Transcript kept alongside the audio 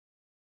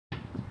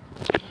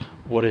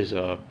What is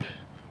up?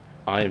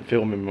 I am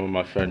filming with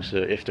my friend, so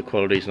if the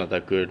quality is not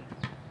that good,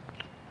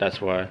 that's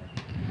why.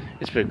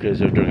 It's because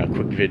we're doing a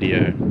quick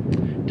video.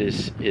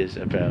 This is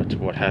about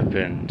what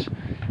happened.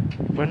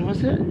 When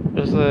was it?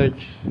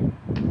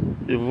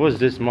 It was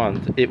this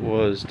month. It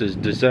was the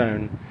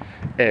DAZN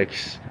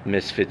X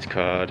Misfits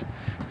card.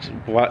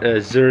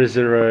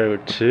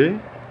 002?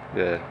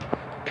 The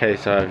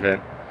KSI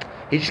event.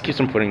 He just keeps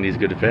on putting these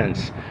good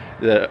events.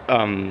 The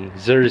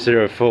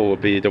 004 will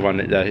be the one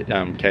that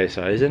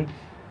KSI is in.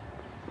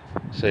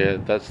 So yeah,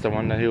 that's the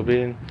one that he'll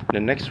be in. The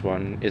next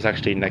one is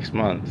actually next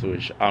month,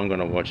 which I'm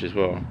gonna watch as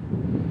well.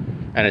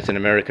 And it's in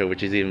America,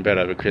 which is even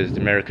better because the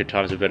American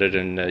times are better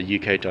than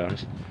UK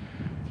times.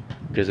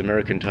 Because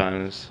American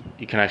times,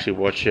 you can actually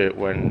watch it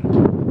when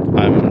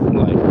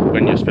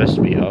when you're supposed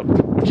to be up,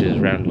 which is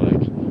around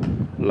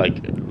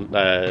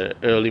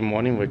early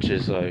morning, which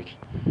is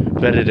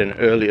better than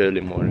early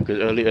morning, because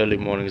early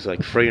morning is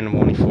 3 in the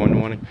morning, 4 in the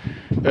morning.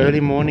 Early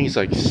morning is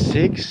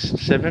 6,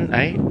 7,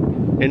 8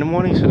 in the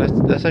morning, so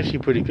that's actually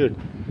pretty good.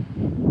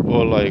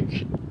 Or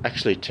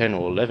actually 10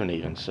 or 11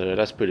 even, so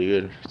that's pretty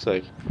good. It's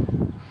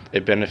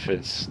it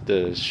benefits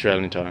the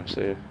Australian time,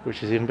 so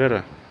which is even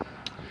better.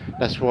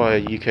 That's why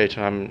UK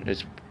time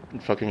is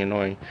fucking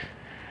annoying,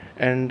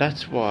 and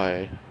that's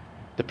why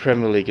the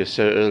Premier League is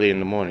so early in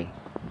the morning.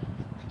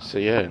 So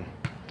yeah,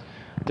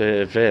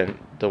 the event,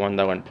 the one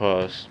that went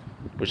past,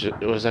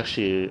 it was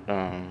actually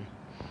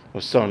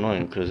was so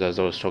annoying because as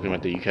I was talking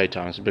about the UK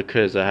times,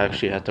 because I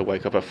actually had to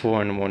wake up at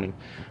 4 in the morning.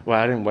 Well,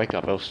 I didn't wake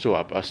up, I was still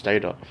up, I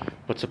stayed up.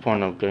 What's the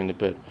point of going to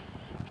bed?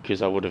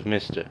 Because I would have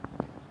missed it.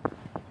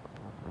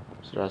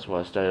 So that's why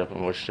I stayed up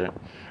and watched it.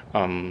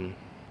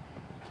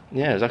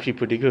 Yeah, it's actually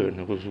pretty good.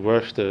 It was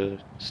worth the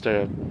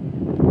stay up.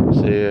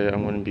 So yeah,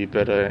 I'm going to be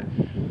better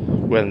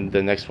when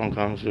the next one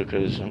comes,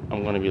 because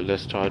I'm going to be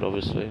less tired,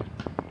 obviously,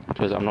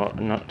 because I'm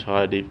not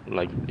tired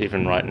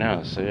even right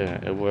now. So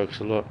yeah, it works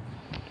a lot.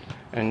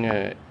 And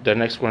yeah, the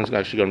next one's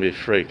actually going to be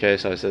free.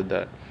 KSI said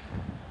that.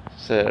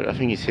 So I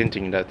think he's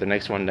hinting that the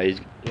next one that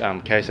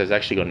KSI is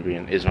actually going to be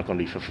in is not going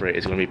to be for free.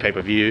 It's going to be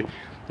pay-per-view,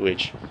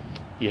 which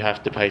you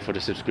have to pay for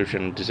the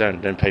subscription to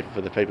DAZN, don't pay for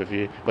the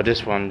pay-per-view. But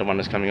this one, the one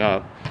that's coming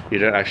up, you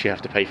don't actually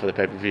have to pay for the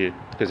pay-per-view,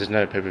 because there's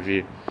no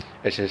pay-per-view.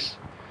 It's just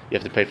you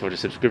have to pay for the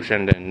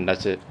subscription, then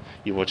that's it.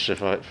 You watch the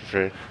fight for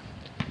free.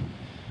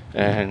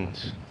 And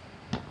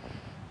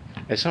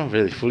it's not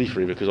really fully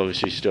free, because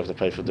obviously you still have to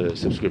pay for the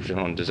subscription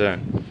on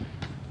DAZN.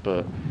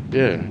 But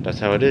yeah, that's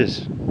how it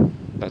is.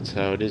 That's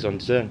how it is on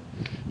DAZN.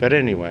 But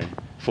anyway,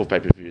 full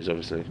pay-per-views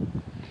obviously.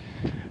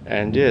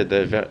 And yeah,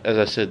 the event, as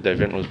I said, the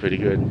event was pretty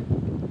good.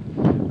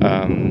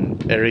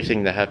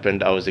 Everything that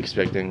happened I was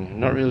expecting.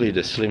 Not really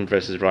the Slim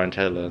versus Ryan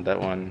Taylor.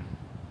 That one,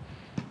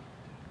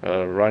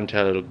 Ryan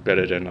Taylor looked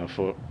better than I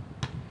thought.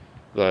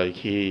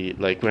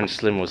 When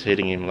Slim was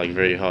hitting him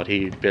very hard,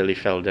 he barely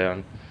fell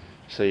down.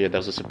 So yeah, that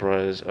was a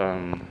surprise.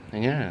 And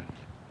yeah,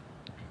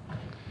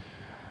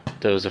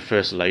 there was the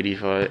first lady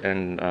fight,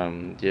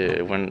 and yeah,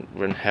 it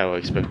went how I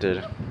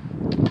expected.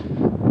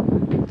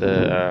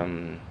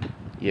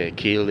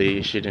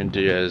 Keely, she didn't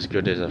do as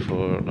good as I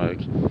thought.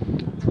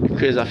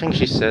 Because I think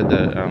she said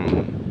that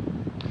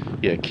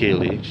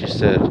Keely, she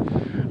said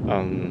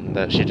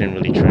that she didn't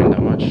really train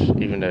that much,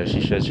 even though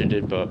she said she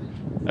did. But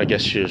I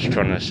guess she was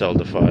trying to sell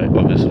the fight,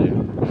 obviously.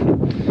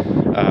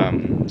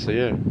 So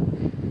yeah,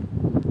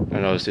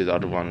 and obviously the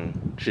other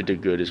one, she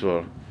did good as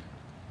well.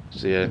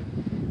 So yeah,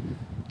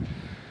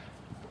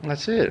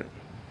 that's it.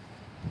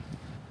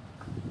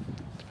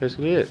 That's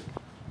basically it.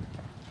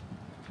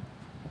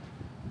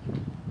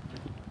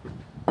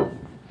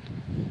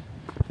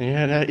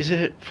 Yeah, that is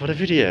it for the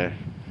video.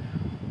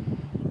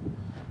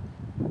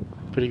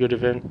 Pretty good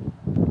event.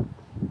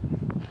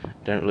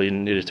 Don't really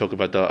need to talk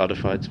about the other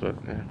fights, but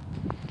yeah.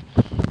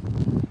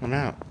 I'm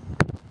out.